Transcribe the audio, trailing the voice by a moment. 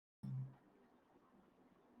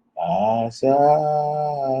Asafo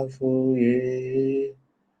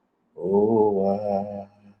Yehowa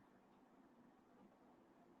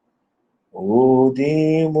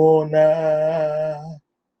Udimona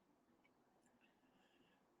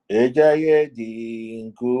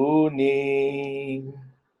Ejayedinkuni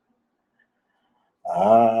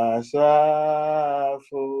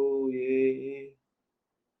Asafo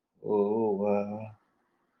Yehowa.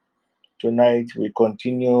 Tonight we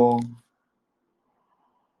continue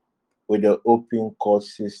with the open court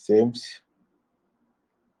systems.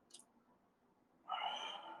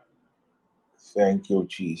 Thank you,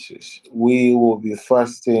 Jesus. We will be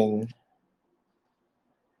fasting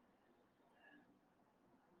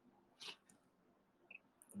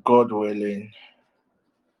God willing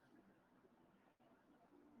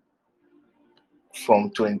from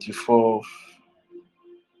 24th,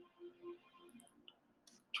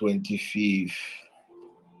 25th,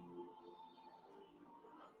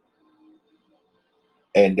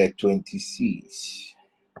 and the 26th.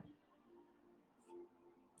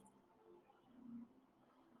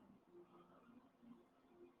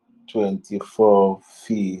 '24,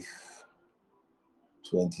 5th,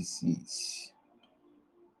 26th.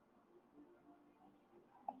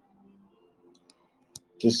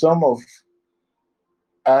 To some of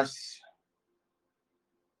us,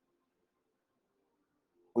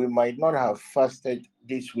 we might not have fasted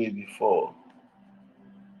this way before.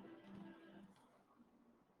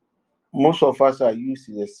 Most of us are used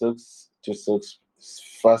to the 6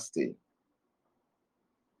 fasting.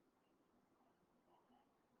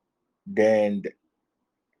 Then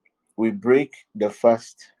we break the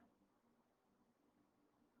fast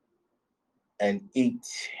and eat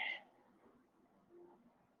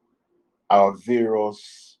our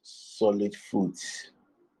various solid foods.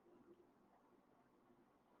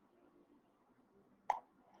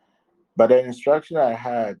 But the instruction I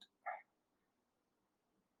had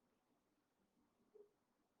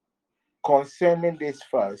concerning this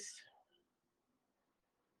fast,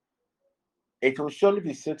 it will surely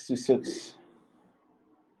be 6 to 6.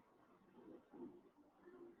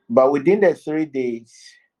 But within the 3 days,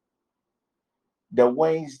 the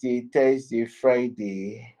Wednesday, Thursday,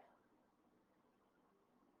 Friday,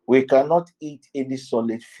 we cannot eat any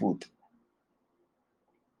solid food.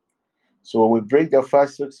 So when we break the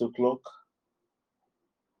fast 6 o'clock,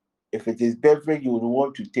 if it is beverage you would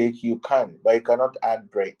want to take, you can, but you cannot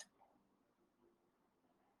add bread.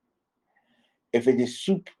 If it is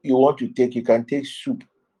soup you want to take, you can take soup,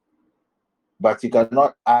 but you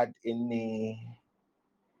cannot add any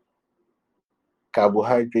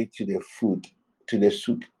carbohydrate to the food, to the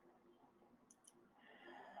soup.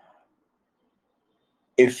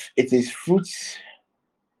 If it is fruits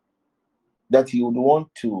that you would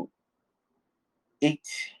want to eat,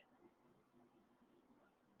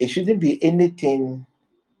 it shouldn't be anything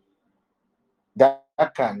that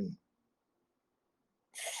can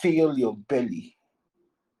fill your belly.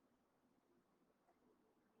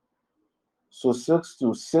 So 6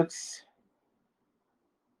 to 6,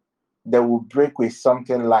 they will break with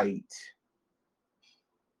something light,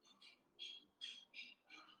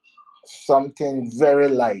 something very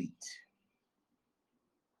light.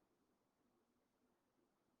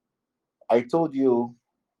 I told you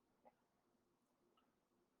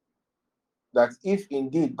that if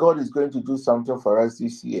indeed God is going to do something for us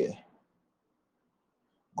this year,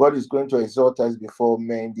 God is going to exalt us before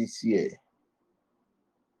men this year,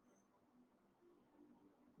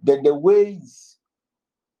 then the ways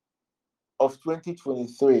of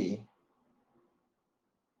 2023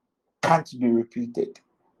 can't be repeated.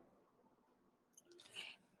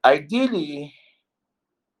 Ideally,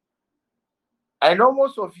 I know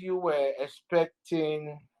most of you were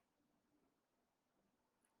expecting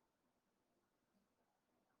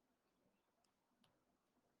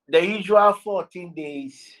the usual 14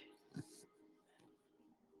 days,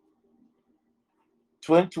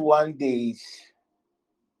 21 days,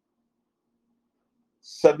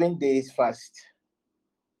 7 days fast.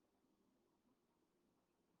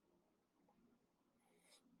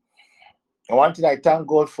 And one thing I thank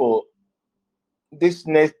God for this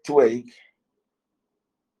next week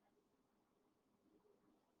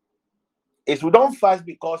is we don't fast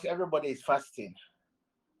because everybody is fasting.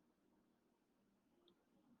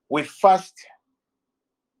 We fast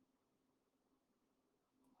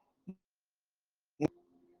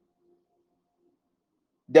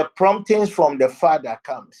the promptings from the Father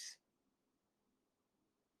comes.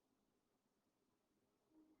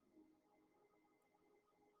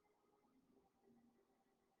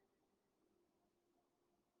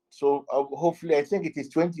 So hopefully, I think it is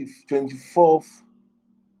 24th,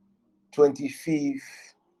 25th,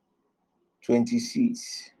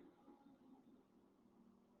 26.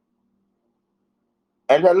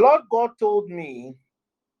 And the Lord God told me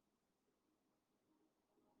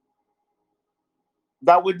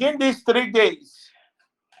that within these 3 days,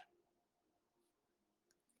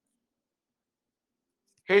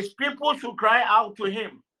 his people should cry out to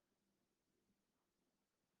him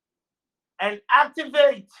and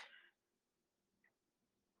activate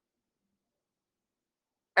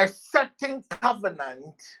a certain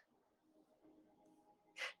covenant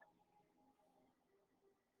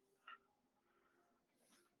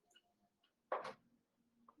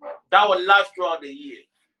that will last throughout the year.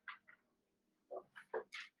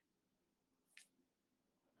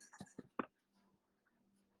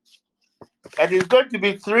 And it's going to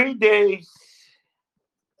be 3 days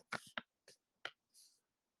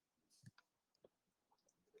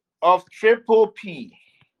of triple P.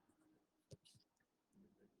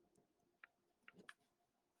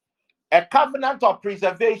 A covenant of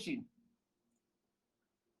preservation,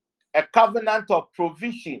 a covenant of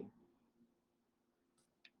provision,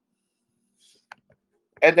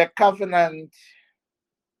 and a covenant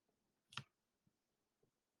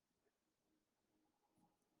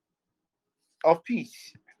of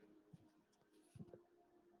peace.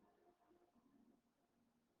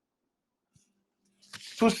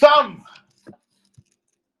 To some,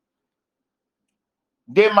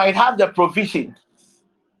 they might have the provision,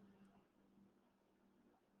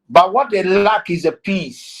 but what they lack is a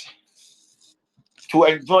peace to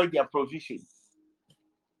enjoy their provision.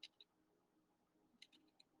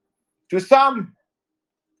 To some,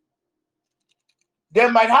 they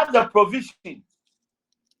might have the provision,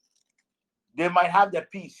 they might have the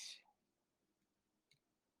peace,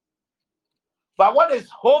 but what is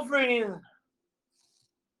hovering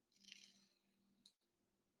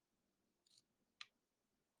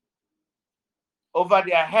over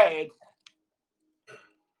their head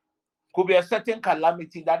could be a certain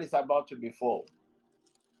calamity that is about to befall.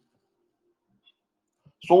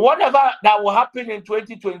 So whatever that will happen in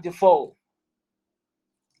 2024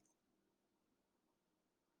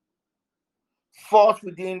 falls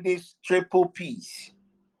within this triple peace.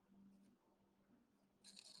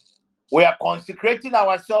 We are consecrating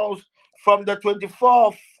ourselves from the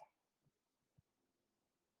 24th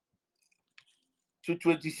to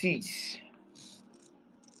 26,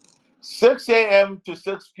 6 a.m. to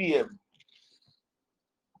 6 p.m.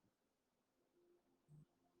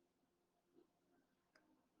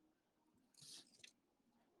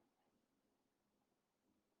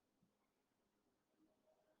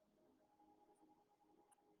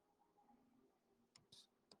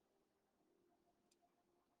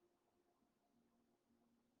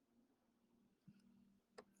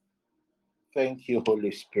 Thank you,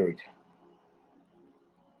 Holy Spirit.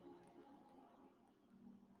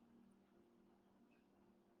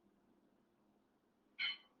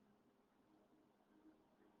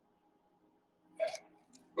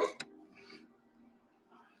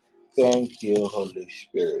 Thank you, Holy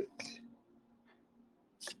Spirit.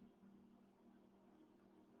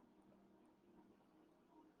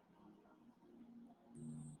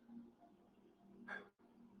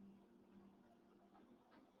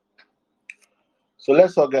 So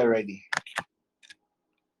let's all get ready.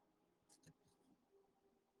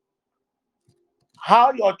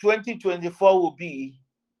 How your 2024 will be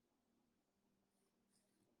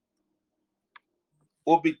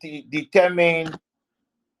determined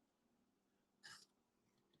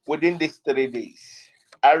within these 3 days.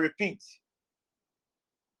 I repeat,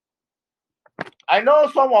 I know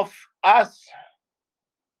some of us,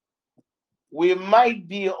 we might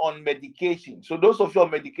be on medication. So those of you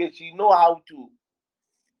on medication, you know how to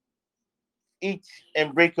eat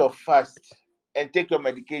and break your fast and take your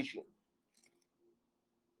medication.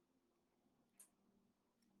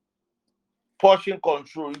 Portion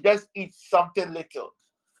control. You just eat something little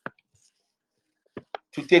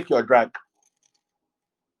to take your drug.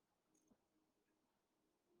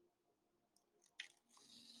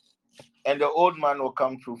 And the old man will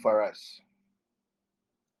come through for us.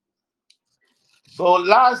 So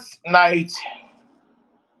last night,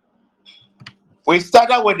 we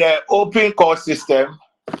started with the open call system.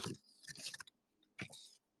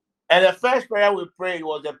 And the first prayer we prayed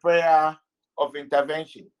was the prayer of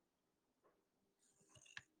intervention.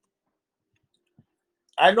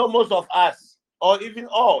 I know most of us, or even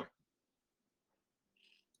all,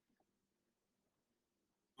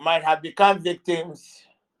 might have become victims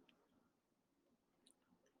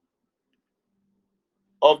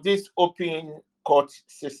of this open court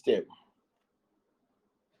system.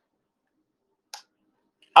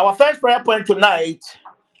 Our first prayer point tonight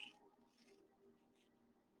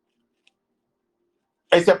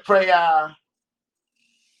It's a prayer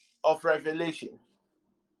of revelation.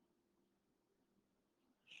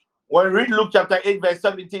 When we read Luke chapter 8, verse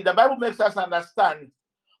 17, the Bible makes us understand,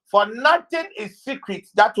 for nothing is secret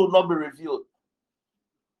that will not be revealed,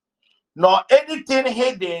 nor anything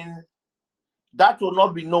hidden that will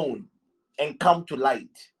not be known and come to light.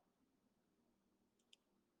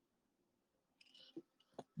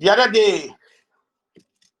 The other day,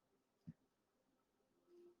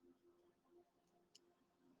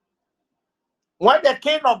 when the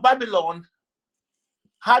king of Babylon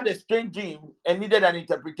had a strange dream and needed an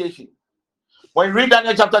interpretation, when you read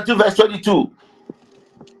Daniel chapter 2, verse 22,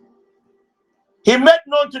 he made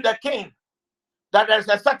known to the king that there's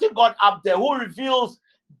a certain God up there who reveals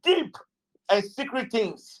deep and secret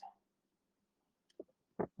things.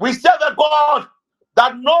 We serve a God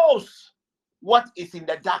that knows what is in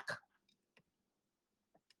the dark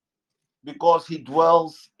because he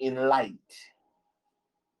dwells in light.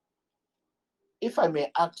 If I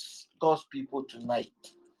may ask God's people tonight,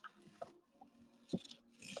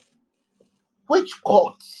 which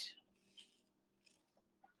God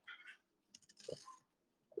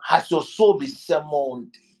has your soul been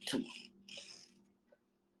summoned to?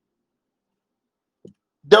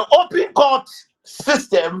 The open court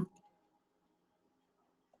system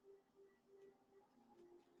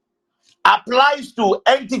applies to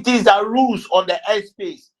entities that rules on the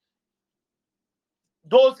airspace,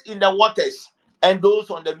 those in the waters and those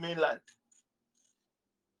on the mainland.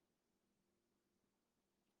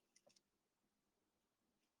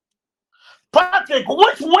 Patrick,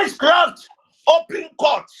 which witchcraft open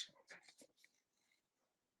court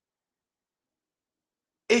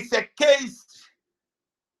is a case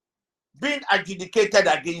being adjudicated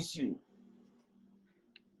against you?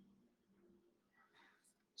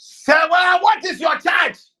 Say, well, what is your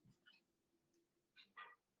charge?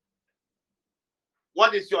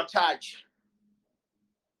 What is your charge?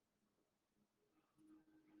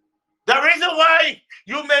 The reason why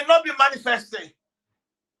you may not be manifesting,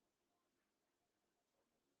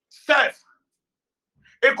 self,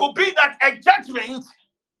 it could be that a judgment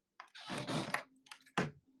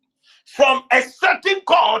from a certain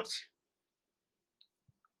court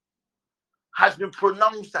has been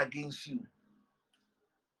pronounced against you.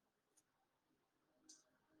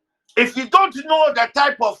 If you don't know the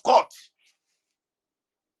type of court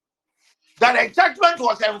that a judgment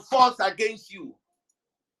was enforced against you,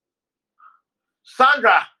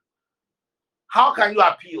 Sandra, how can you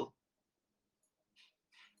appeal?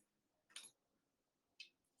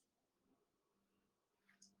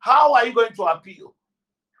 How are you going to appeal?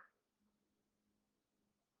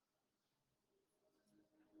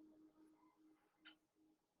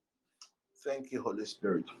 Thank you, Holy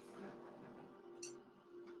Spirit.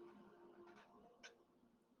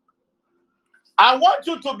 I want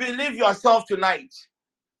you to believe yourself tonight.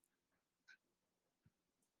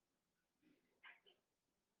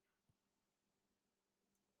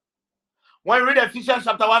 When we read Ephesians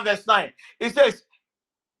chapter 1, verse 9, it says,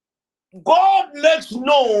 God makes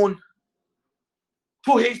known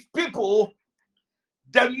to his people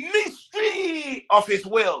the mystery of his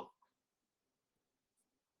will.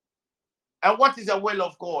 And what is the will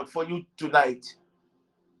of God for you tonight?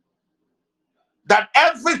 That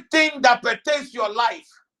everything that pertains to your life,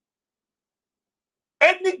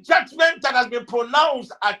 any judgment that has been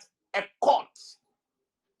pronounced at a court,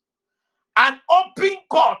 an open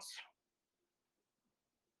court,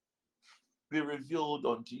 be revealed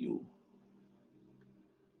unto you.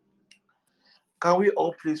 Can we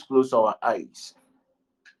all please close our eyes?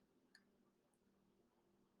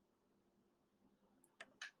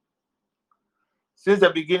 Since the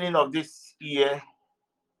beginning of this year,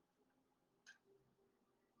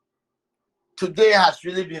 today has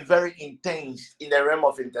really been very intense in the realm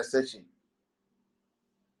of intercession.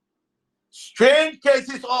 Strange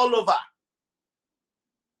cases all over.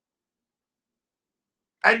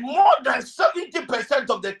 And more than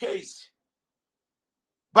 70% of the case,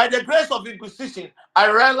 by the grace of inquisition,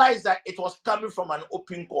 I realized that it was coming from an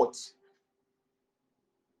open court.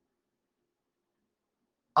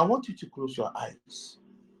 I want you to close your eyes.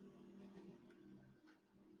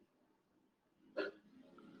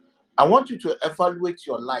 I want you to evaluate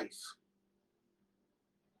your life.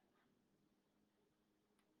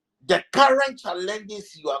 The current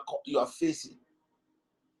challenges you are facing.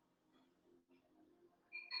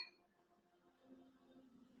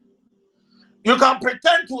 You can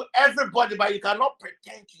pretend to everybody, but you cannot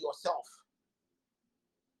pretend to yourself.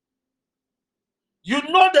 You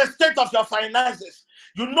know the state of your finances.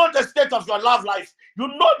 You know the state of your love life. You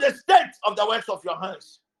know the state of the works of your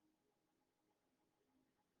hands.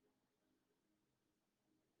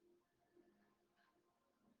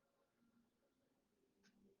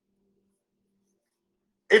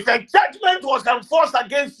 If a judgment was enforced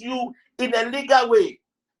against you in a legal way,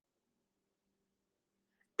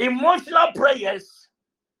 emotional prayers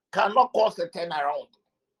cannot cause a turnaround.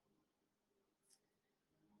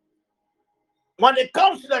 When it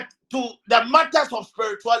comes to the matters of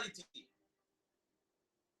spirituality,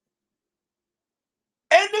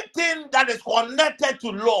 anything that is connected to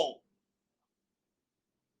law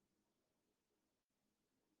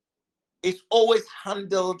is always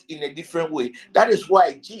handled in a different way. That is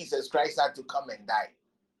why Jesus Christ had to come and die.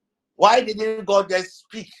 Why didn't God just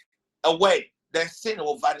speak a word? Then sin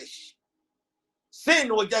will vanish.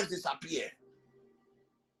 Sin will just disappear.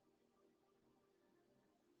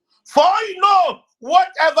 For you know,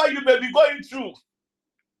 whatever you may be going through,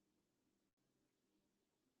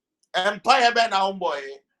 Empire Ben boy,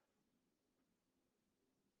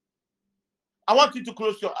 I want you to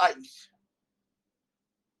close your eyes.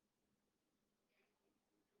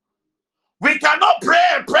 We cannot pray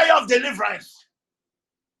a prayer of deliverance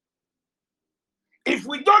if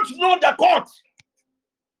we don't know the court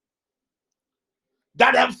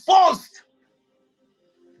that enforced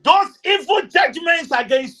those evil judgments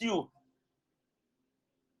against you.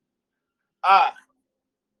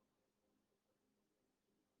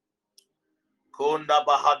 Konda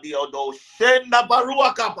Bahadi Odo Shenda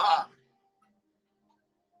Barua Kapa.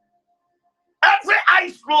 Every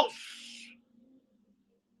eye closed.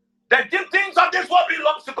 The giftings of this world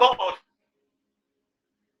belongs to God.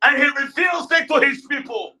 And He reveals it to His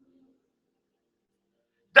people.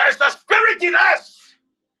 There is a spirit in us.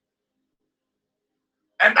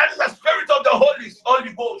 And that is the spirit of the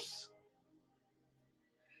Holy Ghost.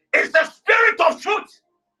 It's the spirit of truth.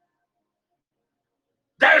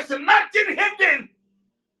 There is nothing hidden.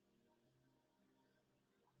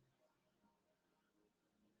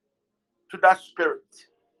 To that spirit.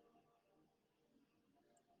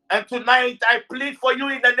 And tonight I plead for you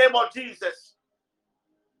in the name of Jesus.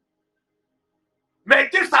 May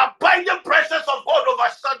this abiding presence of God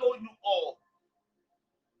overshadow you all.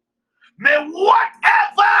 May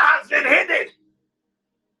whatever has been hidden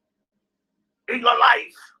in your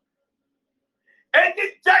life,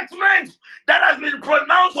 any judgment that has been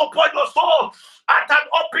pronounced upon your soul at an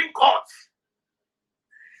open court,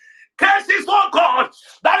 cases, oh God,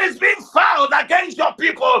 that is being filed against your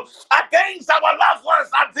people, against our loved ones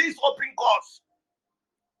at these open courts.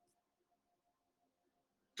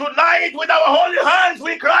 Tonight, with our holy hands,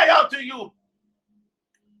 we cry out to you.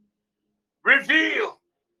 Reveal.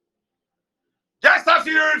 Just as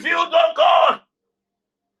you revealed, oh God,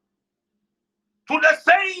 to the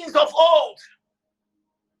saints of old.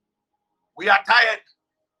 We are tired.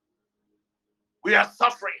 We are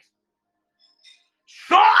suffering.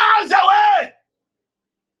 Show us the way.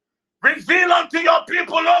 Reveal unto your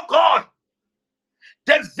people, oh God,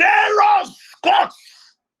 the various courts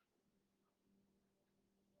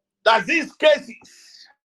that these cases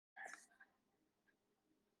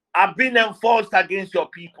are being enforced against your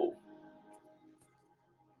people.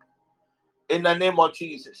 In the name of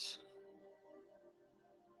Jesus.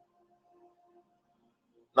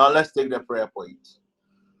 Now let's take the prayer point.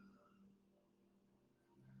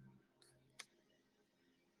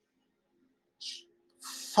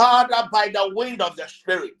 Father, by the wind of the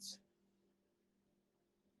Spirit,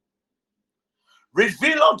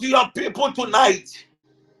 reveal unto your people tonight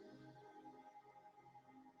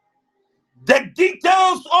the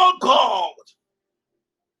details, oh God,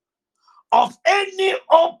 of any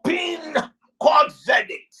open court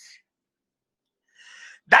verdict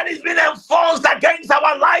that is being enforced against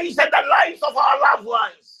our lives and the lives of our loved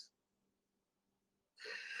ones.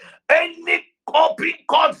 Any open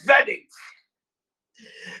court verdict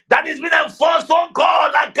that is being enforced, oh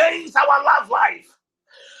God, against our love life,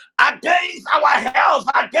 against our health,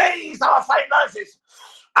 against our finances,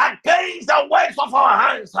 against the works of our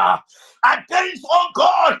hands, against, oh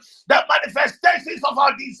God, the manifestations of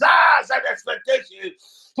our desires and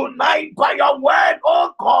expectations. Tonight, by your word,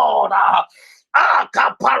 oh God,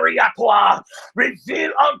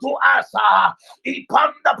 reveal unto us any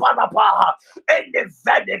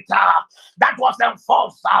verdict that was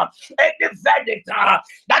enforced, any verdict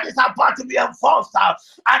that is about to be enforced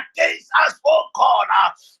against us, oh God,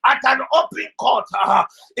 at an open court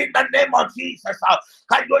in the name of Jesus.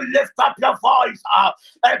 Can you lift up your voice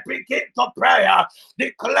and begin to pray?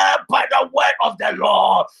 Declare by the word of the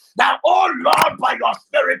Lord that, oh Lord, by your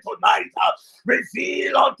spirit tonight,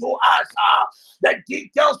 reveal unto us the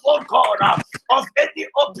details, oh God, of any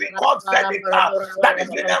open court verdict that has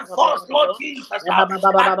been enforced, Lord Jesus, against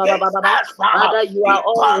us. Father, you are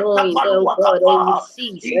all knowing, oh God, and you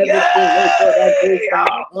see everything, oh God, that goes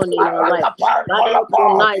on in our life. Father,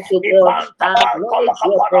 tonight, oh God, I acknowledge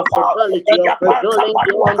your possibility of revealing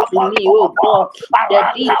unto me, oh God, the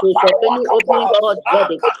details of any open court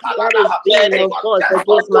verdict that is being enforced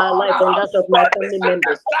against my life and that of my family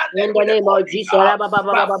members. In the name of Jesus.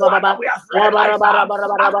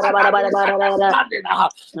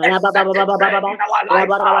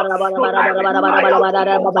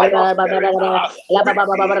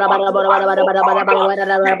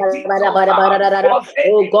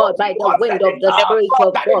 Oh God, by the wind of the Spirit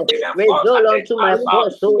of God, reveal unto my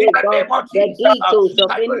soul, oh God, the details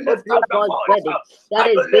of any open court verdict that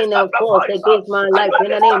is being enforced against my life. In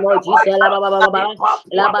the name of Jesus.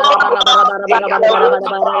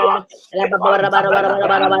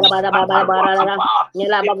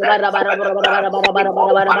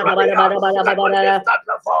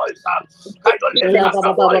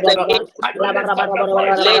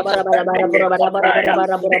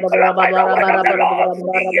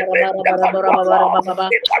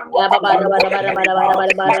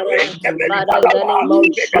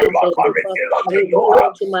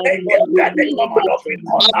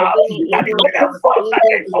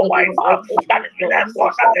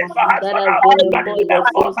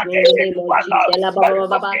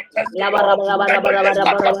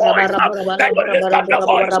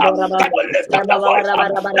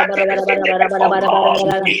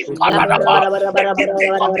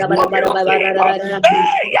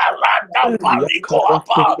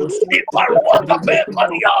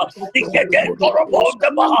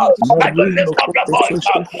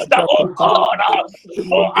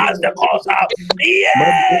 Oh, as the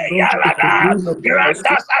cause, grant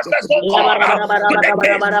us access, oh God, to the case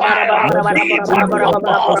file.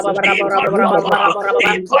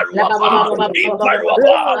 Any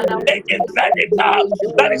verdict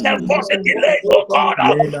that is enforcing delays, oh God,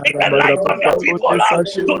 in the life of your people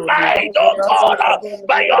tonight, oh God,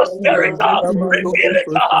 by your spirit, reveal it,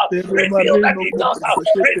 reveal the details,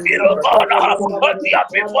 reveal, oh God, unto your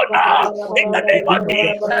people now, in the name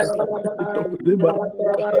of Jesus.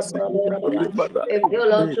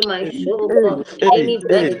 Reveal unto my soul, God, any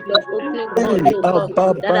verdict of opening court, oh God,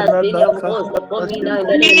 that has been enforced upon me now in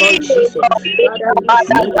the name of Jesus. Father, you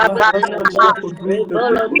see everything, oh God. Reveal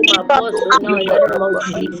unto my soul now in the name of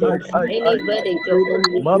Jesus. Any verdict of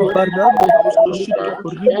opening court, oh God,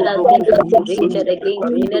 that has been activated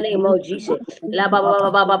against me in the name of Jesus. La ba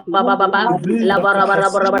ba ba ba ba ba ba ba. La ba ra ba ra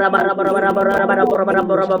ba ra ba ra ba ra ba ra ba ra ba ra ba ra ba ra ba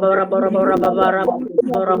ra ba ra ba ra ba ra ba ra ba ra ba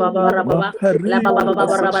ra ba ra ba ra ba.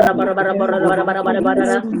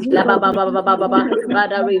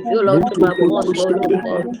 Father, reveal unto my household, oh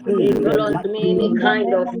God. Reveal unto me any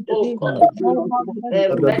kind of, oh God,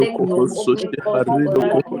 verdict of opening court, oh God,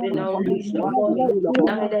 that has been unleashed upon me.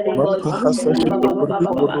 Now in the name of Jesus.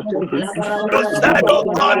 You said, oh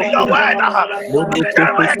God, in your word, in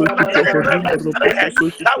Jeremiah 29 verse 3,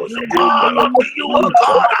 that we should call unto you, oh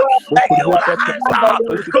God, and you will answer.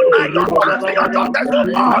 Tonight, your sons and your daughters, oh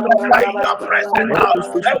God, are in your presence,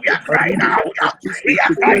 and we are crying out. We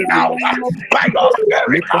are crying out by your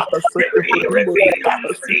spirit. Reveal.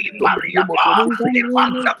 Can you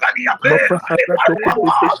lift up the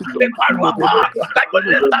voice? Can you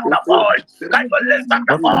lift up the voice? Can you lift up the voice? Can you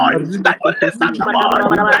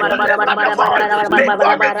lift up the voice? May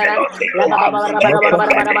God reveal unto you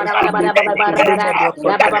any verdict, any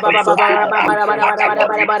verdict that has been filed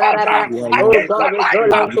on the open court Oh against God, your life,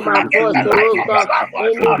 reveal unto my against force, the life oh of your God, loved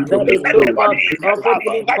ones, any in verdict, the oh name of God, Jesus. of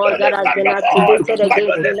opening Can cause you that lift has up been the voice? activated Can you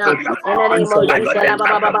against me lift now. up the In the voice? name of Can you Jesus.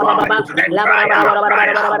 lift up the voice? And cry out,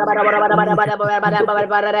 cry out.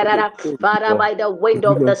 Father, by the wind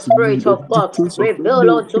of the Spirit of God,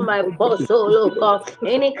 reveal unto my soul, oh God,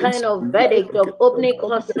 any kind of verdict of opening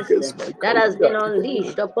cause system that has been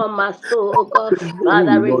unleashed upon my soul, oh God.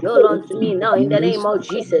 Father, reveal unto me now in the name of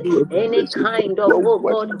Jesus any kind of, oh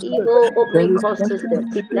God, evil opening cause system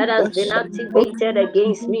that has been activated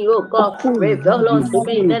against me, oh God. Reveal unto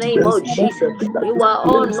me in the name of Jesus. You are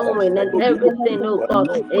all knowing and everything, oh God,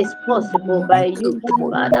 is possible by you.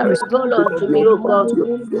 Father, reveal unto me, oh God,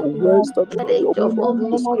 verdict of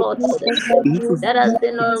opening court system that has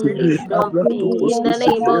been unleashed on me in the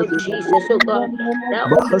name of Jesus, oh God. That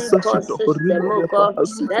opening court system, oh God,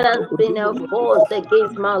 that has been enforced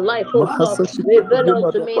against my life, oh God. Reveal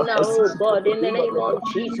unto me now, oh God, in the name of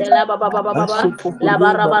Jesus. La ba ba ba ba ba ba. La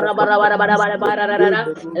ba ra ba ra ba ra ba ra ba ra ba ra ba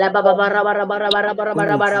La baba bara bara bara bara bara bara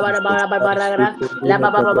bara bara bara bara la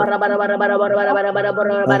baba bara bara bara bara bara bara bara bara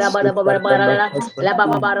bara bara bara bara la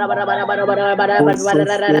baba bara bara bara bara bara bara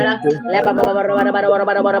bara la baba bara bara bara bara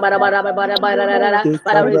bara bara bara bara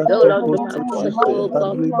Father, reveal unto my cause, oh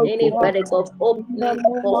God, any verdict of opening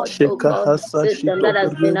court, oh God, system that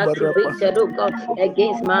has been activated, oh God,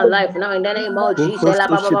 against my life now in the name of Jesus. La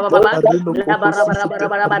baba baba baba la bara bara bara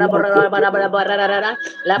bara bara bara bara bara bara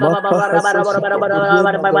la baba baba bara bara bara bara bara bara bara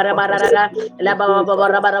la baba baba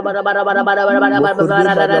bara bara bara bara bara bara bara bara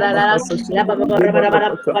la baba bara bara bara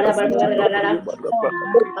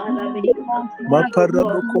bara bara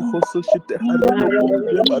Maparanoko hoso shite harino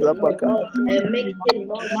korema rabaka and make it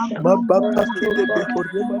more sharp. mabapa kide be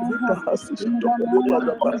horema rika hasi shito horema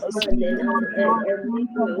rabahasi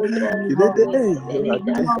kirede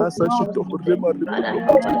ate hasa shito horema Father, ribolo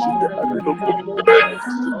help koso us shite now to harino bring korema the words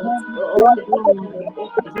rabahasi of opening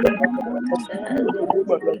the that has been horema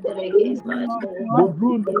activated rabahasi against my soul.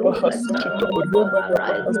 moruna Let bahasi shito horema arise,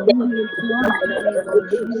 rabahasi O God, in the name of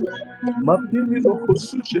Jesus. mapili no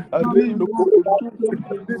hosuche harino kohotuche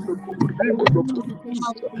harino kohorema rabahasi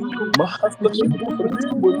mahasa shito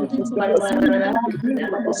horema rabahasi horema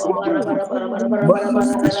rabahasi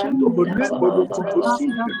mahasishito horema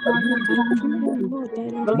rokohosuke harimo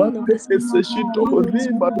maheseshito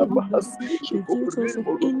horema rabahasishito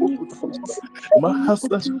horema rokohosuke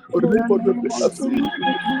mahasashito horema rabahasishito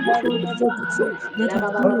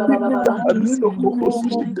mapilita harino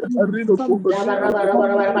kohosuke harino kohorema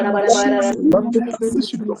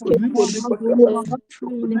mahasishito horema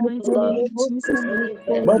rabahasishito horema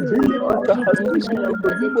mabili pakahasishito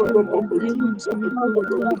horema rokohosuke harimo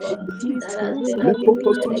rabahasishito That has been Lepo activated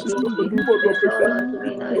posto shito against me. horimo robo Reveal kaha unto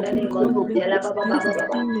me now in shito the name horimo of robo Jesus. kosto.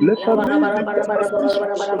 Lepa rili kahasi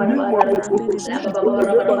shito horimo robo kosto shito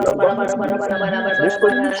horimo robo hasi. Lepo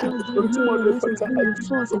li shito horimo robo kahasi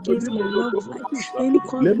shito horimo robo kosto.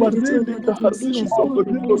 Lepa rili kahasi shito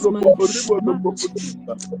horimo robo kosto.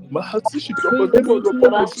 Mahasi shito horimo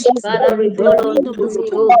robo kosto shito Father, horimo reveal unto robo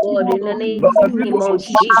me, oh kosto. God, in the Maharimo name of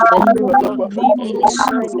kosto shito Jesus, horimo oh God, robo hasi any shito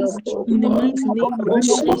kind horimo of, oh God, Maharimo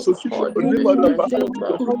opening kosto shito for horimo robo distance, oh hasi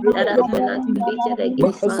God, shito horimo that has robo been activated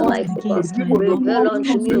against my Mahasi life, oh God. horimo robo Reveal kosto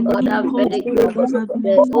unto me, oh shito God, that horimo verdict of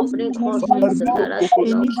the opening court system Maharino that has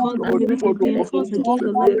been Kohosushito Horimo activated Robo against me. Hosuse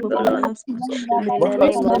Reveal Horimo unto Kohusa me in the name of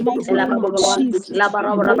Mahasushito Horimo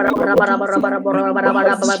Robo Kohusushito Horimo Robo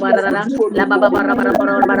Mahasushito Horimo Robo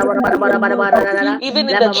Kohusushito Horimo Robo Kohusa even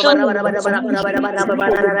in the children. Mahasushito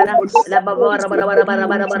Horimo Robo Kohusushito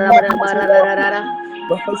Horimo Kohusa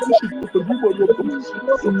Mahasushito Horimo Robo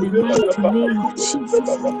Kohusushito Horimo Rabahasushito Horimo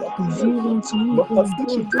Rabahasa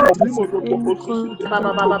Mahasushito Horimo Robo Kohusushito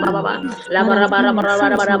Horimo Robo Kohusa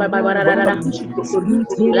Mahasushito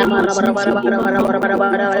Horimo Robo Kohusushito Horimo Robo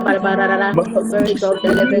Spirit of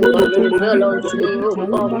the living God, reveal unto me, oh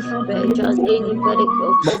God, just any verdict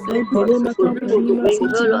of opening court system.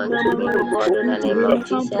 Reveal unto me, oh God, in the name of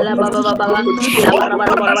Jesus. La ba ba ba ba ba. La ba ra ba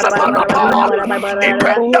ra ba ra ba ra ba ra ba ra ba ra ba ra ba ra ba ra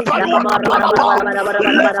ra. La ba ba ra ba ra ba ra ba ra ba ra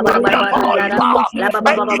ba ra ba ra Lift ba ra up ba your ra ra voice ra. La ba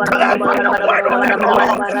ba ba and ba ba ra ba ra declare ba by ra the ba ra ba word ra of ba the ra ba ra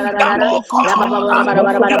Lord ba ra ra that, ra. oh La ba ba ba ra God, ba ra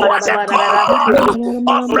ba ra ba you ra are ba the ra ra ra. God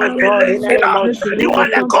of Oh God, in the revelation. name of You Jesus,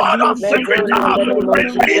 are the oh God, God of secret. reveal in the name of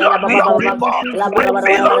Jesus. Reveal La ba unto ba your ba ba. people. La ba ra ba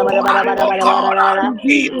ra ba Reveal ra ba unto ra ba ra us, ba ra oh ba ra God. ra ra.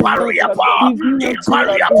 Ipariapa,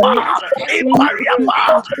 Ipariapa,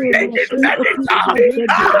 Ipariapa, any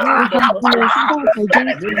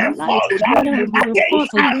verdict that has been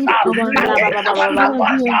enforced against us La ba ba against ba our ba ba. loved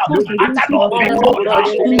ones at an open Father, court God,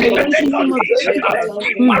 in the in name the of name of Jesus, Jesus.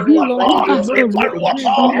 reveal unto me any Iparuapa, verdict of opening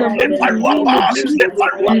Iparuapa, that has been Iparuapa, activated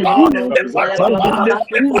in the Iparuapa, name of Jesus. La ba ba Iparuapa, ba ba.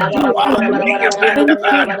 La ba ra ba Iparuapa, ra ba ra ba ra ba ra ba ra ba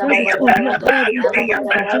Iyepelebe, ra ba ra ba ra ba ra ra. Iyepelebe, La ba ba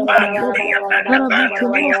ba ra ba ra Iyepelebe, ba ra ba ra ba ra ba ra Iyepelebe, ba ra ba ra ba ra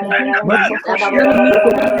ra. Iyepelebe, La ba ba ba ra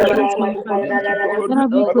ba ra ba ra ba ra ba ra ra ra.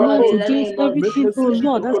 Oh God, in the name of Jesus, oh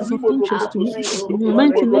God, I pray, oh God,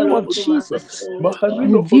 reveal unto my soul,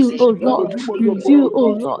 oh God, reveal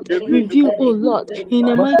unto me, oh God,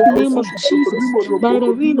 any verdict of enforced opening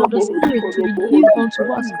court system against my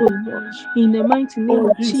life.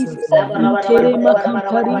 Oh Jesus, La ba ra ba ra ba ra hey, ba ra ba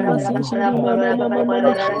ra ba ra ba hey ra ba God, ra ba ra ba ra ba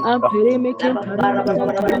ra ra. La ba ba ra ba ra ba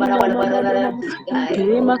ra ba ra ba ra ba ra. Guide,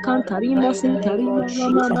 oh God, in the name of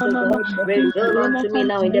Jesus, oh God, reveal unto me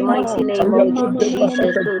now in the mighty name of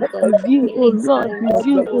Jesus, oh God, any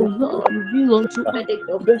kind of, oh God, verdict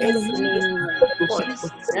of opening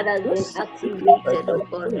courts that has been activated, oh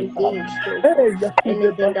God, against, oh God,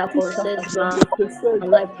 anything that concerns my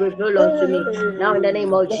life, reveal unto me now in the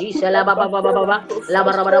name of Jesus. La ba ba ba ba ba ba. La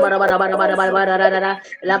ba ra ba ra ba ra ba ra ba ra ba ra ba ra ba ra ra ra ra.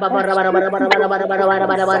 La ba ba ra ba ra ba ra ba ra ba ra ba ra ba ra ba ra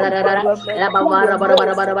ba ra ba ra ra ra ra. La ba ba ra ba ra ba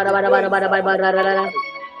ra ba ra ba ra ba ra ba ra ba ra ba ra ra ra ra.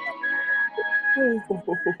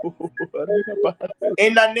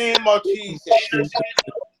 In the name of Jesus.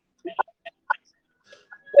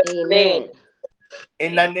 Amen.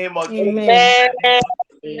 In the name of Amen.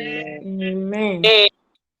 Jesus. Amen.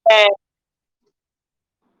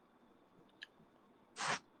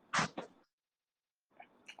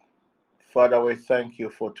 Father, we thank you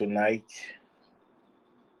for tonight.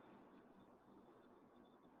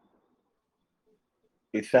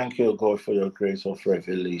 We thank you, God, for your grace of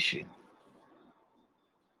revelation.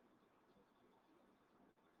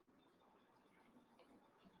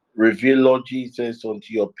 Reveal, Lord Jesus,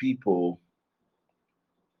 unto your people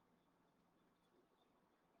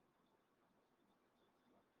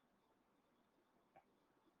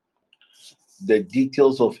the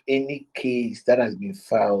details of any case that has been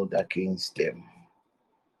filed against them.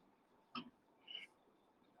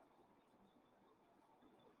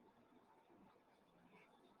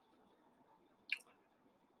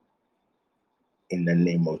 In the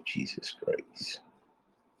name of Jesus Christ.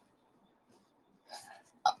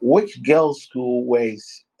 Which girls' school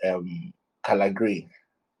wears color green?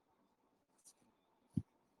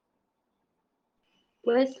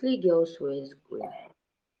 Wesley Girls wears green.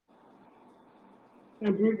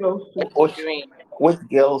 Which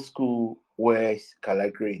girls' school wears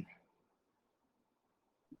color green?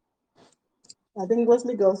 I think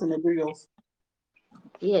Wesley Girls and Every Girls.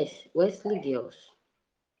 Yes, Wesley Girls.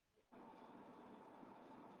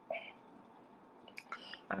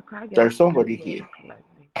 There's somebody here.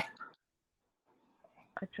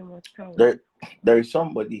 There is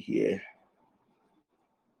somebody here.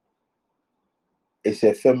 It's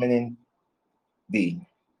a feminine being.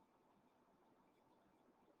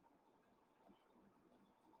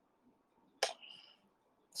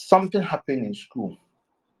 Something happened in school.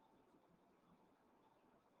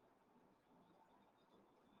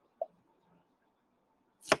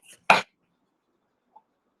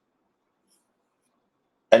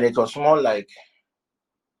 And it was more like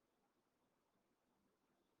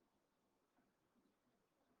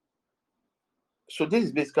so this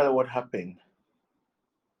is basically what happened.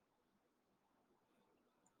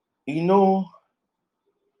 You know,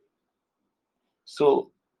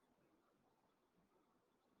 so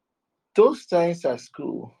those times at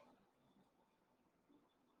school,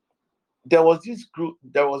 there was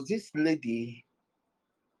this lady.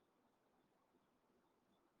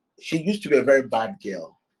 She used to be a very bad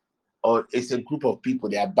girl, or it's a group of people,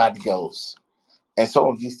 they are bad girls. And some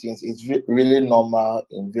of these things is really normal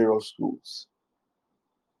in various schools.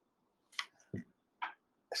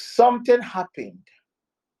 Something happened.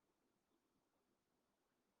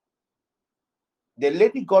 The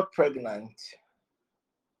lady got pregnant,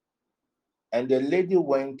 and the lady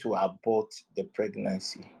went to abort the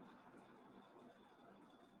pregnancy.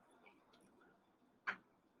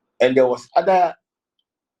 And there was other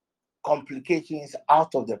complications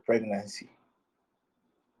out of the pregnancy.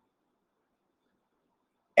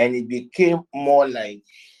 And it became more like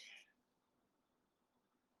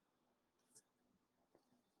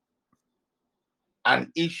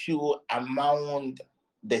an issue among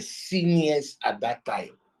the seniors at that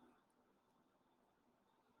time.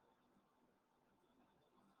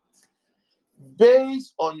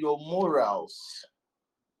 Based on your morals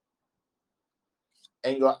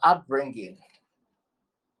and your upbringing,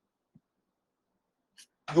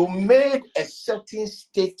 you made a certain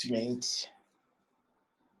statement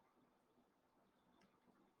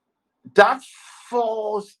that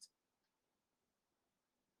forced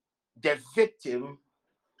the victim,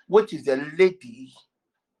 which is the lady,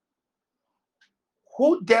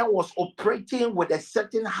 who then was operating with a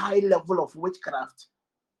certain high level of witchcraft,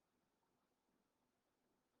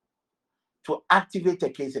 to activate a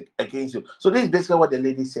case against you. So this is basically what the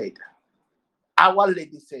lady said. Our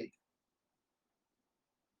lady said,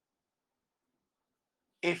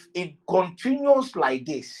 if it continues like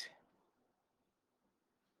this,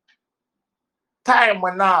 time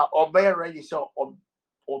now or be ready so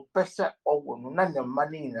or person or none the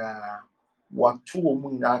money what two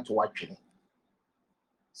women to watching.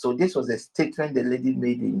 So this was a statement the lady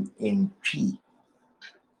made in P.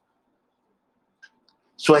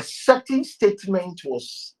 So a certain statement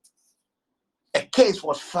a case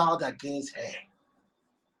was filed against her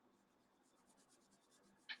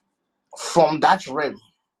from that realm.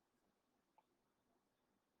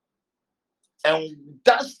 And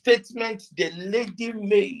that statement the lady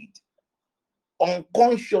made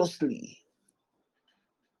unconsciously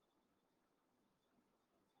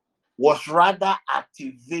was rather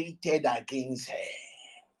activated against her.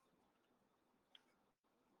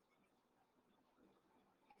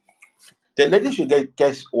 The lady should get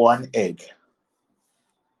just one egg.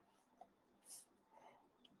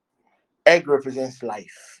 Egg represents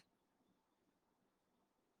life.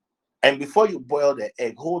 And before you boil the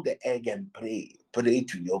egg, hold the egg and pray. Pray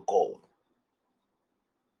to your God.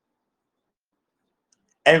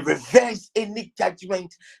 And reverse any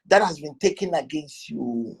judgment that has been taken against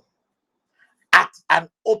you at an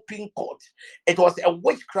open court. It was a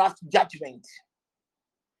witchcraft judgment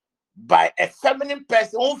by a feminine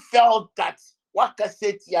person who felt that what can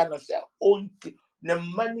say to own the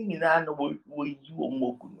money in an will you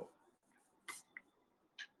mokuno.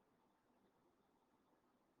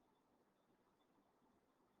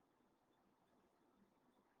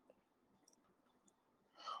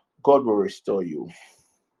 God will restore you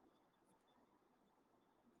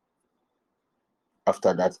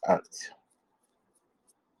after that act.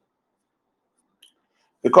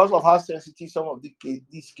 Because of how sensitive some of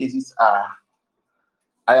these cases are,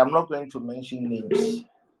 I am not going to mention names,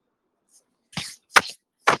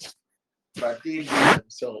 but they know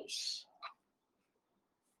themselves.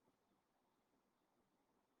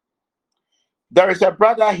 There is a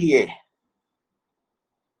brother here.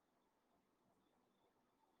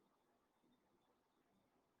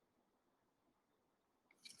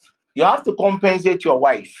 You have to compensate your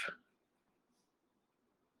wife.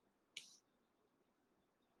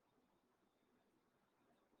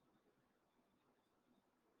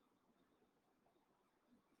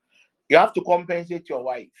 You have to compensate your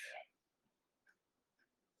wife.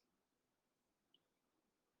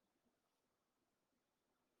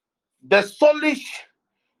 The soulish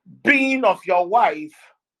being of your wife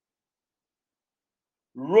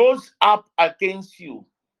rose up against you.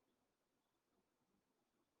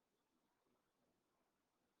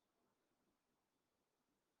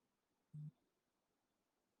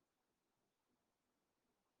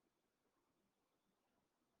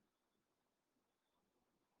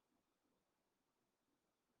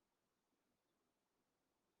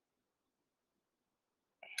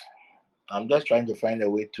 I'm just trying to find a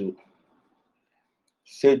way to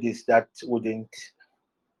say this that wouldn't.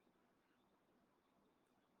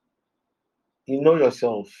 You know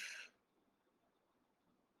yourself.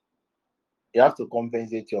 You have to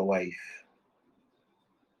compensate your wife.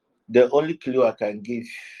 The only clue I can give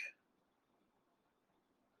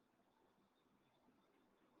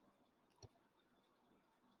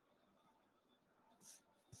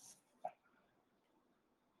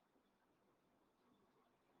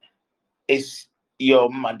is your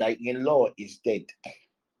mother-in-law is dead.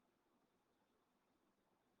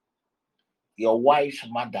 Your wife's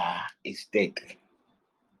mother is dead.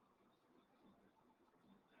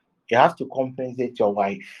 You have to compensate your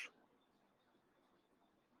wife.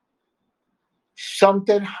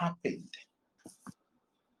 Something happened.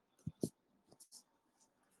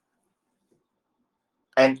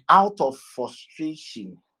 And out of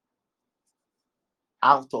frustration,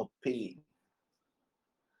 out of pain,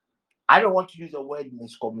 I don't want to use the word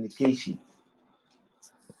miscommunication.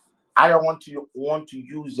 I don't want to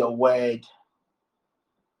use the word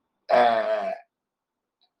as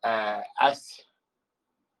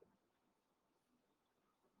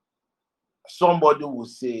somebody will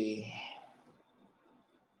say,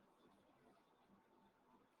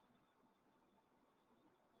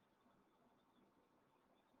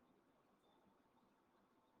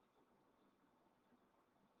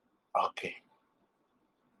 okay.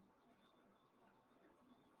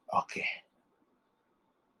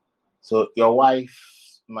 So your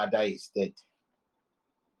wife's mother is dead.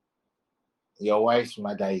 Your wife's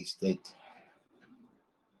mother is dead.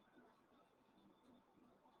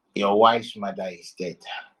 Your wife's mother is dead.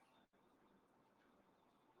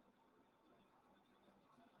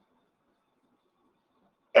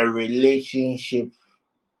 A relationship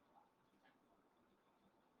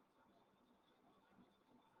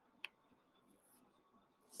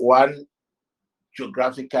one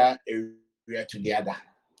geographical area to the other.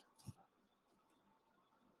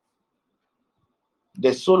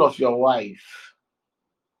 The soul of your wife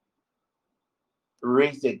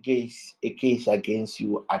raised a case against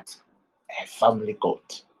you at a family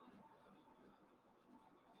court.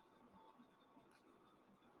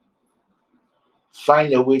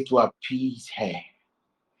 Find a way to appease her.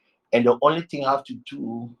 And the only thing you have to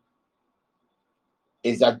do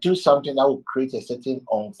is that do something that will create a certain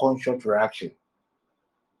unconscious reaction.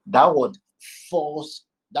 That would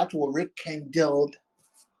rekindle,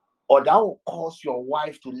 or that will cause your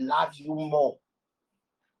wife to love you more.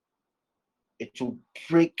 It will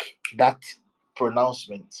break that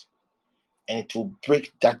pronouncement and it will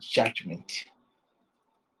break that judgment,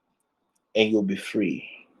 and you'll be free.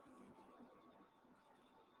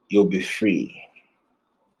 You'll be free.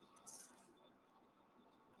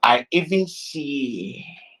 I even see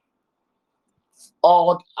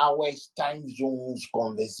odd hours, time zones,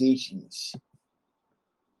 conversations.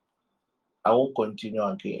 I won't continue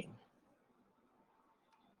again.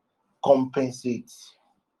 Compensate.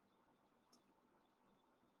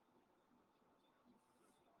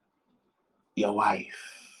 Your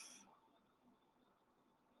wife.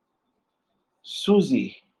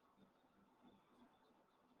 Susie,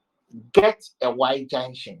 get a white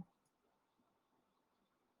junction.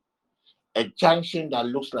 A junction that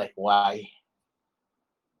looks like Y.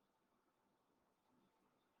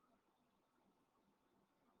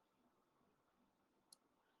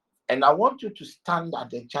 And I want you to stand at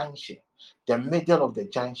the junction, the middle of the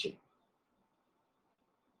junction.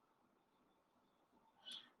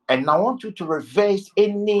 And I want you to reverse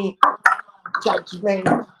any judgment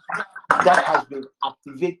that has been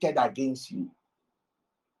activated against you.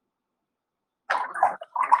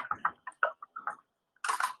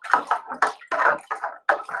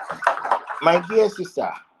 My dear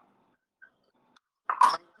sister,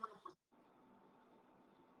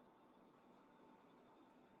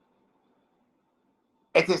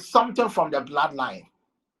 it is something from the bloodline.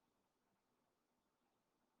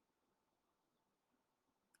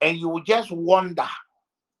 And you will just wonder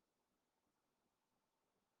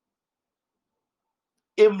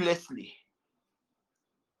aimlessly.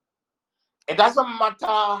 It doesn't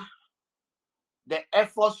matter the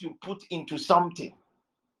efforts you put into something.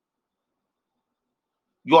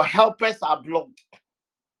 Your helpers are blocked.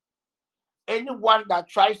 Anyone that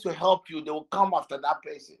tries to help you, they will come after that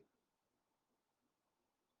person.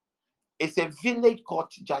 It's a village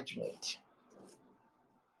court judgment.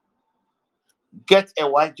 Get a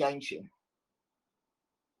white junction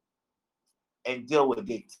and deal with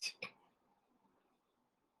it.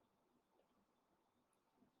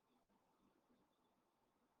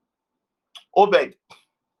 Obed,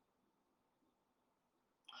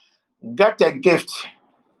 get a gift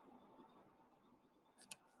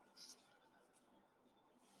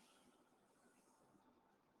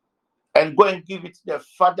and go and give it to the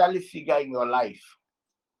fatherly figure in your life.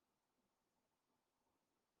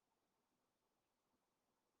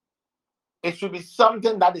 It should be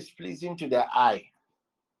something that is pleasing to their eye.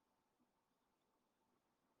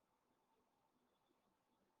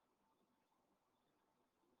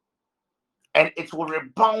 And it will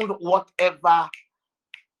rebound whatever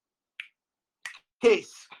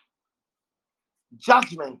case,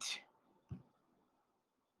 judgment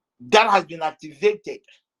that has been activated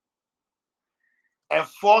and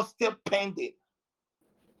forced still pending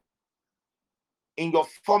in your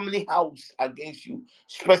family house against you,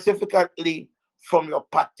 specifically from your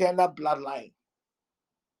paternal bloodline.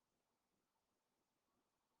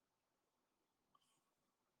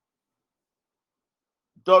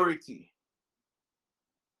 Dorothy,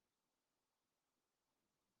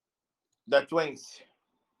 the twins,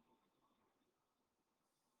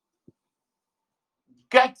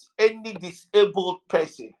 get any disabled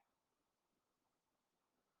person.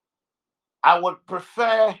 I would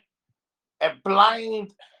prefer a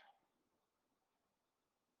blind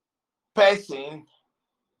person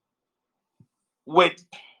with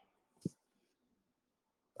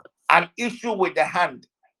an issue with the hand.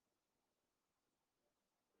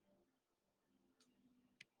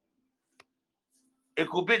 It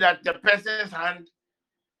could be that the person's hand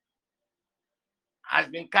has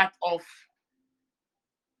been cut off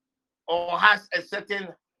or has a certain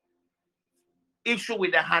issue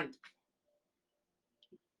with the hand.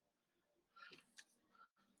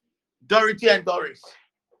 Dorothy and Doris,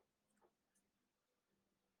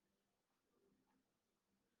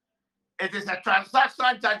 it is a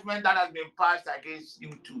transactional judgment that has been passed against you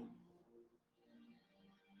too.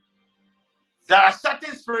 There are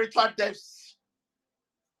certain spiritual debts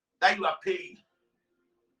that you are paying.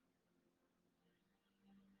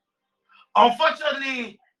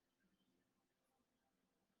 Unfortunately,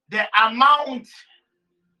 the amount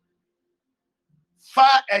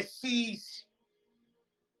far exceeds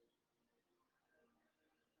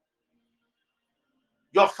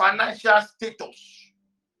your financial status.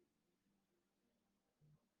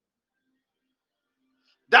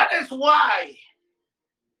 That is why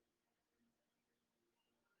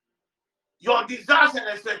your desires and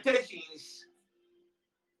expectations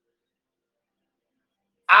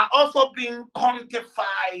are also being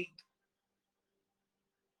quantified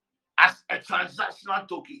as a transactional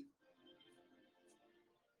token.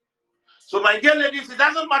 So, my dear ladies, it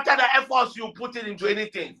doesn't matter the efforts you put into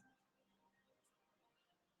anything.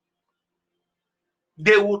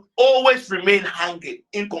 They would always remain hanging,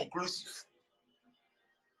 inconclusive.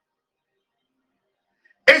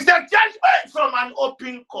 It's a judgment from an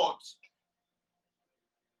open court.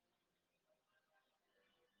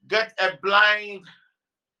 get a blind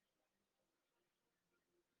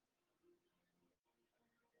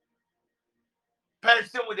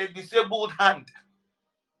person with a disabled hand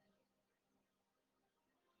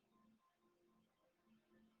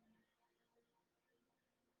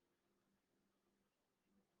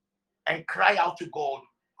and cry out to God.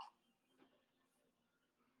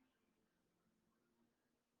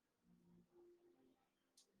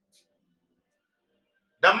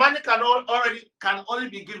 The money can only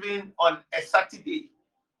be given on a Saturday.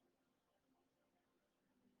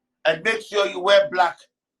 And make sure you wear black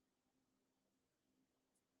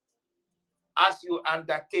as you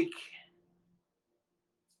undertake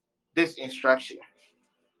this instruction.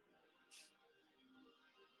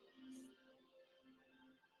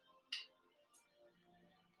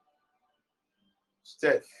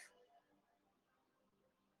 Steph,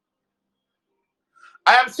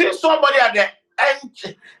 I am seeing somebody at the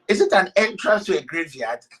end. Is it an entrance to a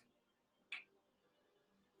graveyard?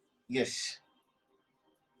 Yes.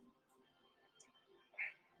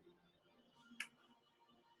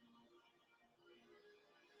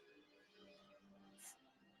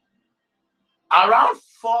 Around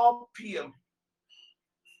 4 p.m.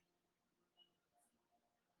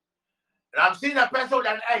 And I'm seeing a person with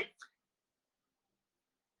an egg.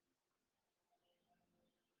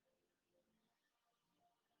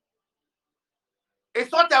 It's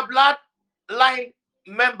not a bloodline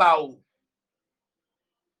member.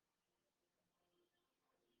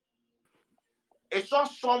 It's not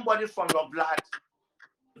somebody from your blood.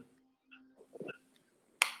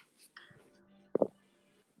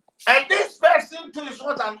 And this person too is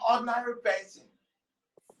not an ordinary person.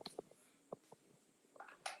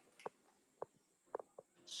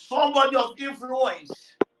 Somebody of influence.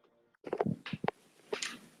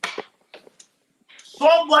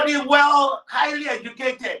 Somebody highly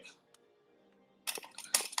educated.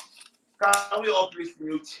 Can we all please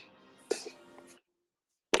mute?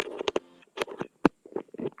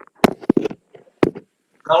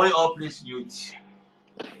 Can we all please mute?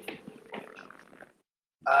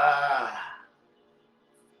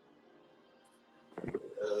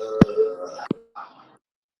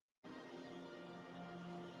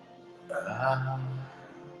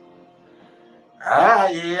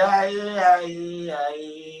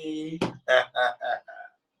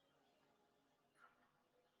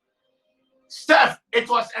 Steph, it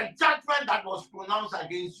was a judgment that was pronounced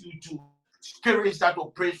against you two spirits that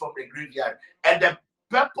operate from the graveyard. And the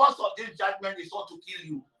purpose of this judgment is not to kill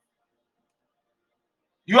you.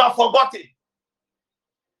 You are forgotten.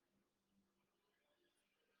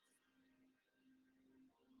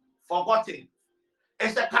 Forgotten.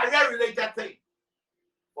 It's a career-related thing.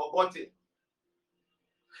 Forgotten.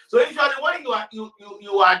 So usually when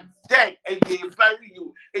you are dead and they bury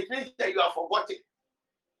you, it means that you are forgotten.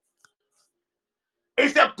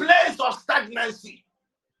 It's a place of stagnancy.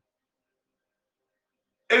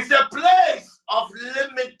 It's a place of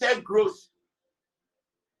limited growth.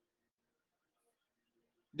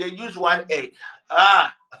 They use one egg.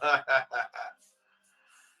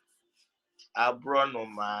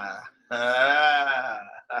 Abronoma.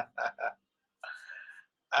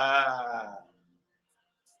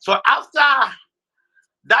 So after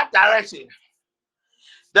that direction,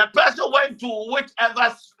 the person went to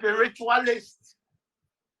whichever spiritualist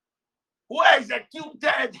who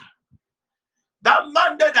executed that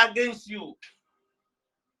mandate against you.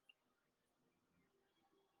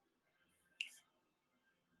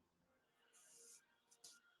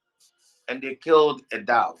 And they killed a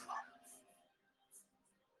dove.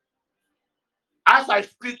 As I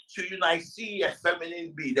speak to you, I see a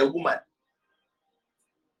feminine being, a woman.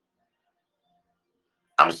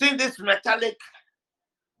 I'm seeing this metallic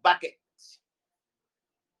bucket.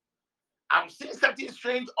 I'm seeing something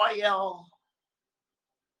strange oil.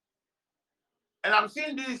 And I'm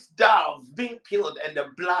seeing this dove being killed and the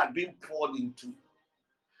blood being poured into.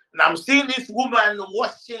 And I'm seeing this woman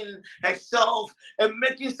washing herself and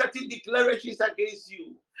making certain declarations against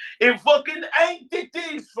you, invoking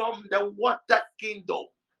entities from the water kingdom.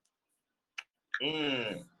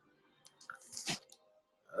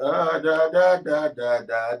 Da da da da da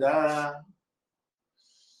da.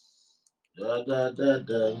 Da da da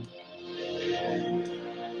da.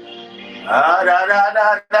 Da da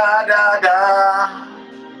da da da da.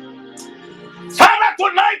 Father,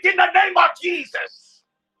 tonight in the name of Jesus.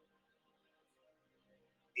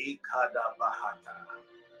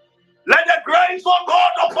 Let the grace of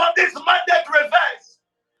God upon this mandate reverse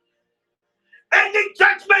any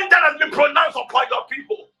judgment that has been pronounced upon your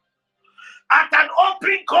people at an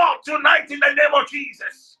open court tonight in the name of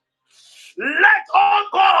Jesus. Let, oh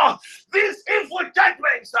God, these evil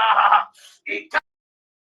judgments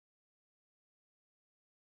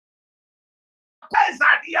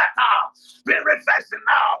be reversed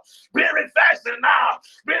now, be reversed now,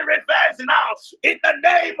 be reversed now, in the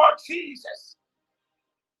name of Jesus.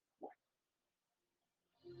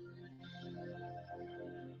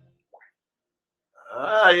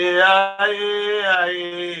 Aye, aye,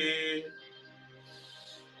 aye.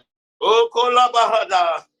 O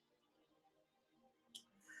Kolabahada.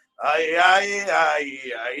 Aye, aye,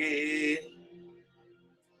 aye, aye.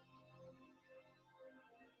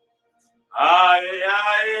 Aye,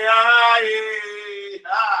 aye, aye.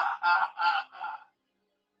 Ha, ha, ha, ha.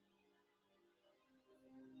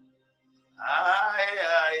 Aye,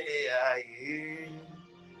 aye, aye.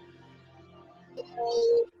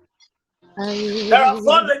 There are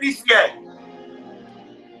 4 ladies here.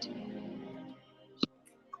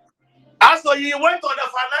 As for you went on a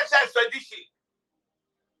financial expedition.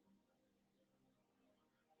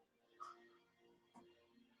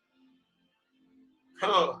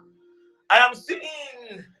 Oh, I am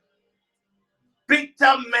seeing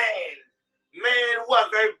bitter men who are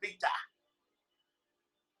very bitter.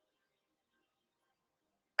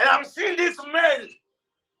 And I'm seeing these men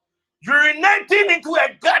urinating into a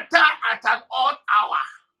gutter at an odd hour.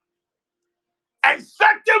 And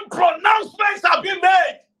certain pronouncements have been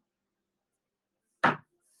made.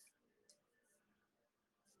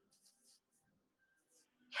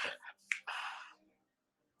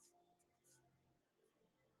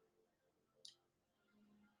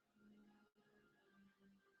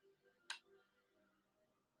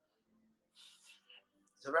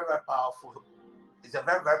 It's a very, very powerful. It's a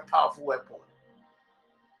very, very powerful weapon.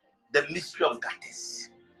 The mystery of gutters.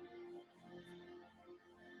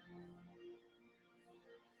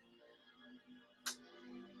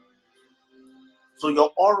 So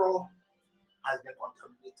your oral has been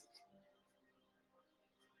contaminated.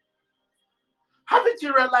 Haven't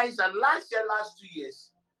you realized that last 3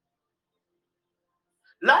 years,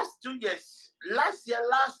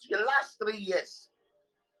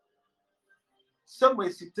 somewhere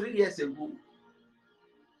 3 years ago,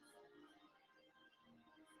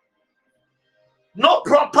 no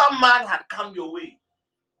proper man had come your way.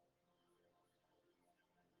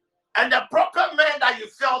 And the proper men that you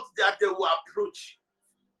felt that they will approach.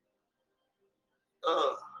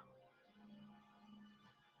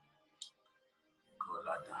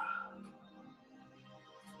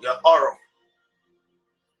 Your aura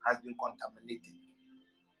has been contaminated.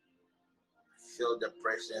 Feel the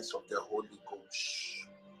presence of the Holy Ghost.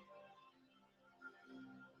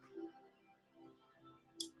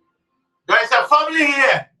 There is a family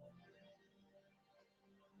here.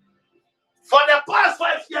 For the past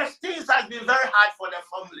 5 years, things have been very hard for the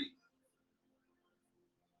family.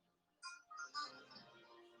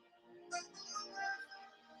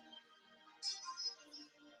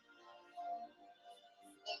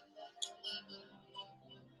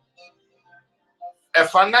 A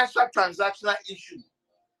financial transactional issue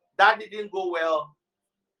that didn't go well.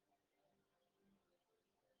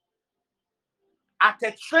 At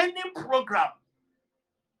a training program.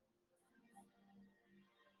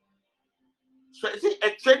 So is it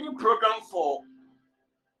a training program for,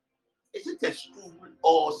 is it a school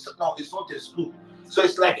or no, it's not a school. So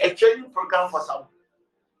it's like a training program for some,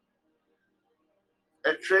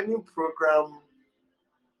 a training program,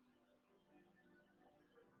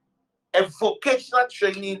 a vocational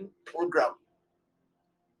training program.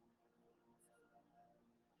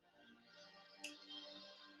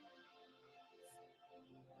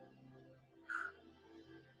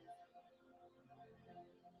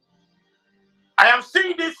 I am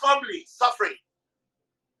seeing this family suffering.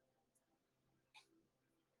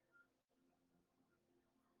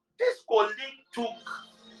 This colleague took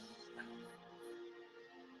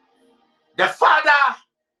the father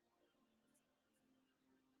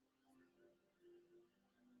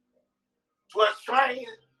to a shrine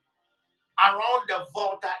around the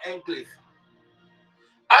Volta enclave.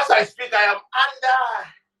 As I speak, I am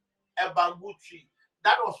under a bamboo tree.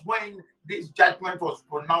 That was when this judgment was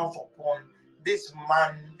pronounced upon this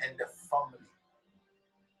man and the family.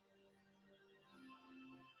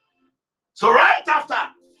 So right after,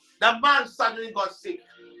 the man suddenly got sick.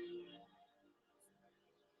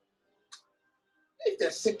 If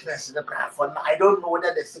the sickness in the ground for now, I don't know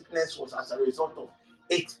whether the sickness was as a result of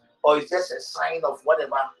it or it's just a sign of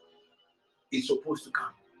whatever is supposed to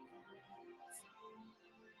come.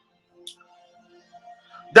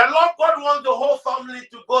 The Lord God wants the whole family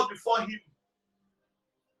to go before Him.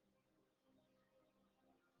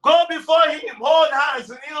 Go before Him, hold hands,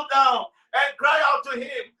 kneel down, and cry out to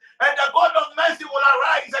Him and the God of mercy will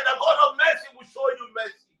arise, and the God of mercy will show you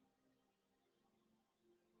mercy.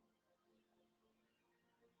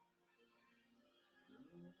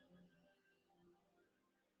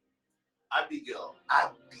 Abigail,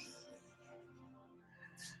 Abby.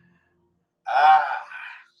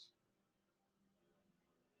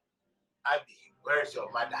 Abby, where's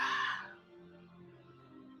your mother?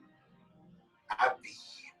 Abby,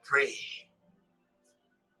 pray.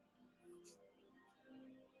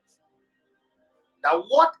 That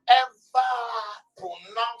whatever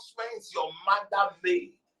pronouncements your mother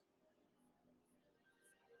made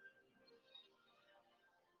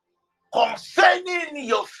concerning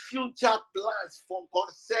your future plans, for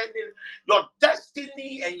concerning your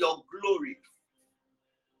destiny and your glory,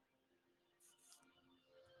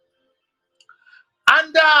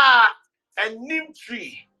 under a neem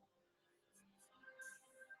tree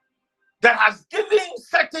that has given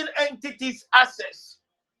certain entities access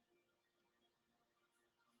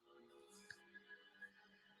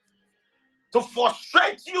to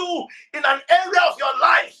frustrate you in an area of your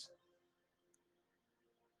life,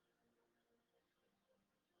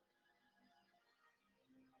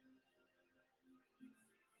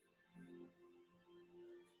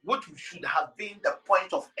 which should have been the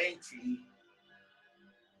point of entry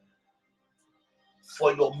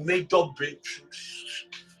for your major breakthroughs.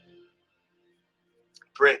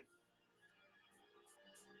 Pray.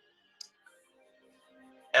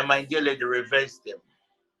 And my dear lady, reverse them.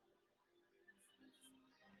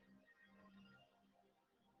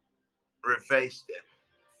 Reverse them.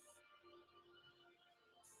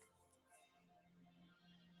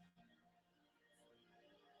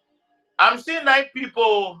 I'm seeing 9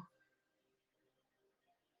 people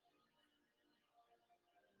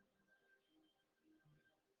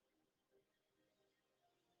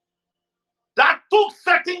that took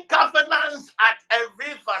certain covenants at a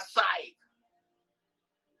riverside.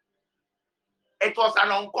 It was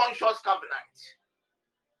an unconscious covenant.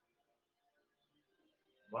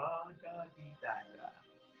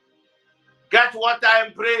 Get water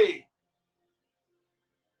and pray.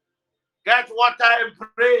 Get water and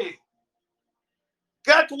pray.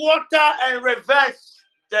 Get water and reverse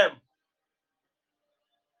them.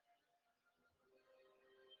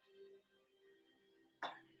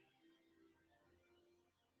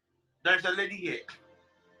 There's a lady here.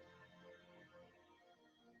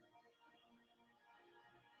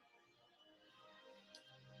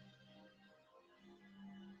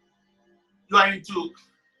 You are into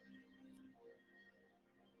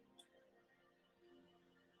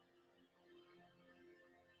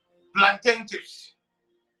plantain chips.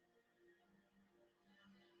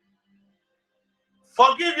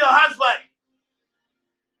 Forgive your husband.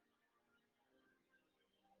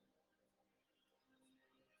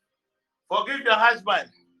 Forgive your husband.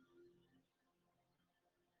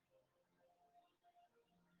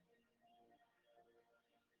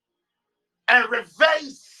 And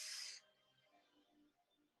reverse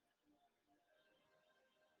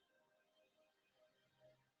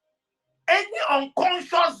any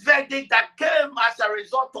unconscious verdict that came as a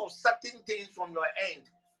result of certain things from your end.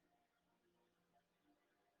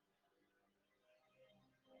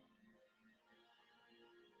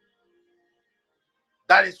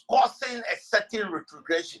 That is causing a certain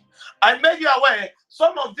retrogression. I made you aware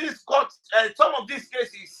some of these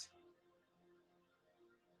cases,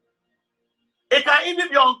 it can even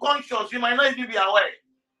be unconscious. You might not even be aware.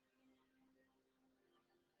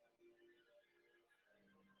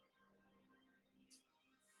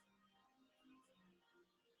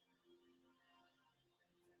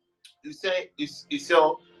 You say you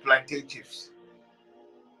sell plantain chips,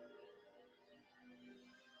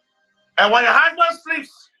 and when your husband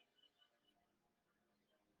sleeps,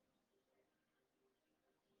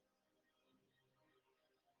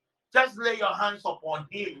 just lay your hands upon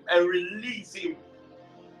him and release him,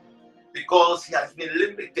 because he has been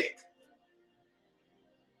limited.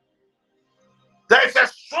 There is a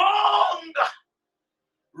strong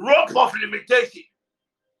rope of limitation.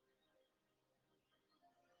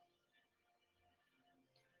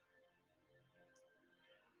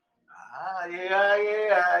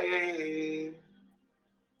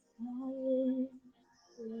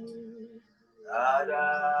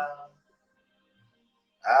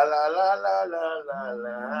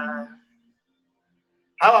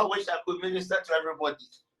 How I wish I could minister to everybody.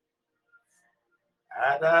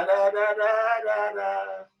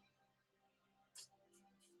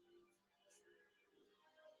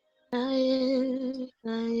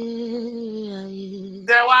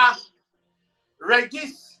 Sewa,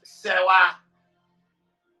 Regis Sewa.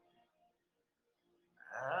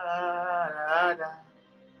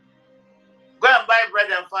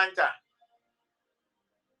 Fanta.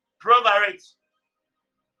 Pray over it.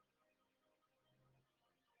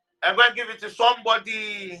 I'm going to give it to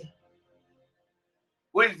somebody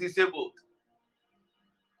who is disabled.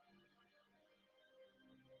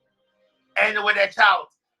 And with a child.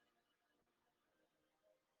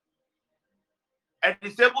 A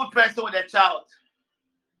disabled person with a child.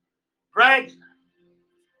 Bread.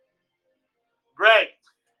 Bread.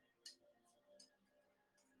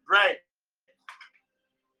 Bread.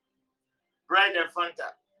 Bread and Fanta.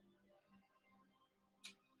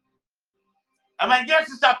 And my dear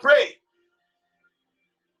sister, pray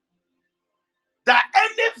that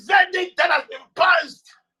any verdict that has been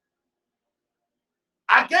passed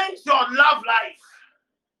against your love life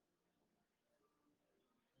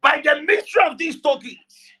by the mystery of these tokens,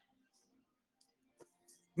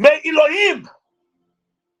 may Elohim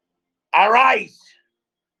arise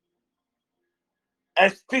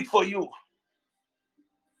and speak for you.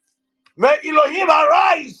 May Elohim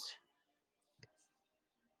arise,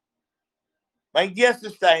 my dear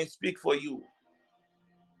sister, and speak for you.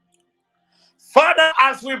 Father,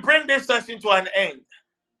 as we bring this session to an end,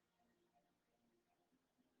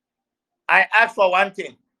 I ask for one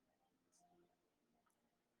thing.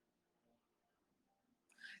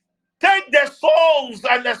 Take the souls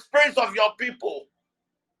and the spirits of your people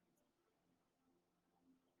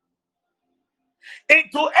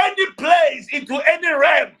into any place, into any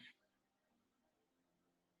realm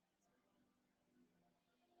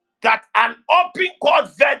that an open court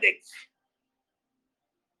verdict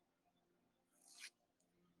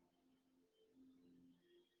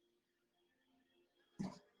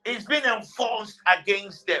is being enforced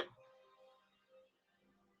against them.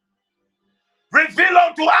 Reveal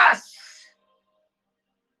unto us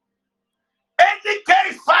any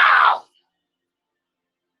case filed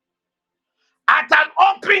at an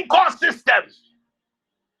open court system,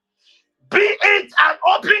 be it an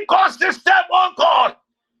open court system, oh God,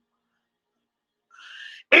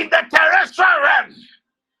 in the terrestrial realm,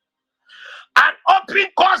 an open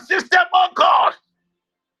court system, oh God,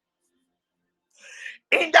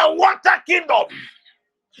 in the water kingdom,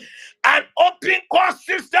 an open court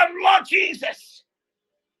system, Lord Jesus.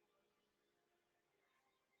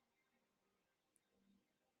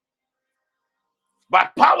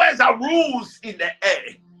 But powers are rules in the air.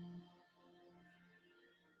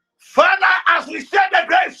 Father, as we share the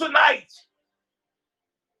grace tonight,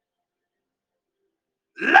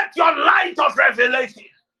 let your light of revelation,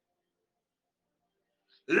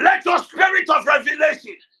 let your spirit of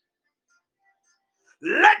revelation,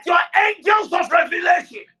 let your angels of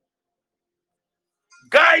revelation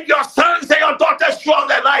guide your sons and your daughters throughout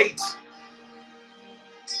the night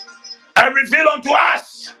and reveal unto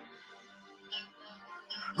us,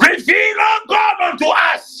 reveal, oh God, unto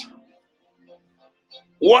us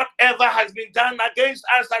whatever has been done against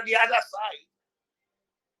us on the other side.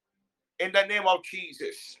 In the name of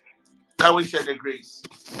Jesus, can we share the grace?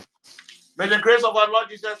 May the grace of our Lord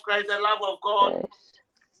Jesus Christ, the love of God,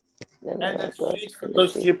 Yes. and the sweet And the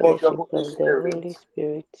fellowship sweet of the fellowship Holy of the Spirit Holy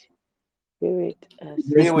Spirit be with us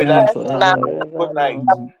be Yes, with now and us now now. and forever. Good night.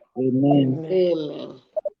 forevermore. Amen. Amen.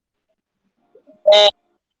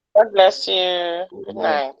 God bless you. Good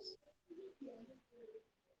night.